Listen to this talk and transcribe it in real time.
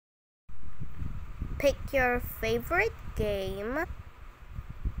pick your favorite game,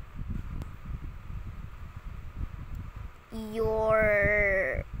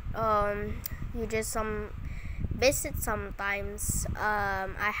 your you just visit sometimes.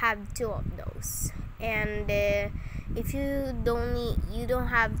 I have two of those, and if you don't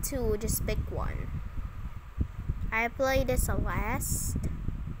have two, just pick one. I play this a last.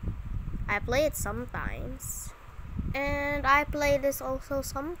 I play it sometimes, and I play this also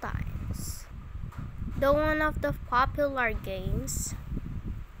sometimes. The one of the popular games.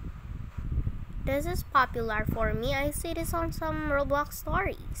 This is popular for me. I see this on some Roblox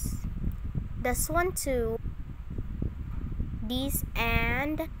stories. This one too. These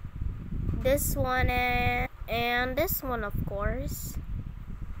and this one and this one, of course.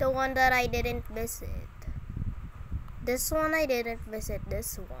 The one that I didn't visit. This one I didn't visit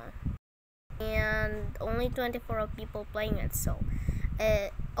this one. And only 24 people playing it, so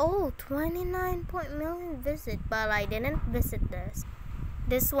 29 million visit, but I didn't visit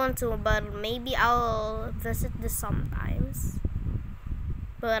this one too, but maybe I'll visit this sometimes,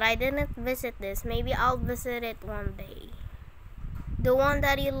 but I didn't visit this. Maybe I'll visit it one day. The one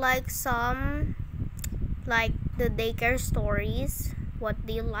that you like, some like the daycare stories. What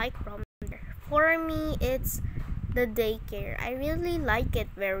do you like from there? For me, it's the daycare. I really like it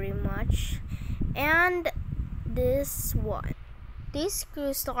very much. And this one, this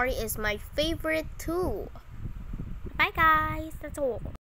cruise story is my favorite too. Bye guys, that's all.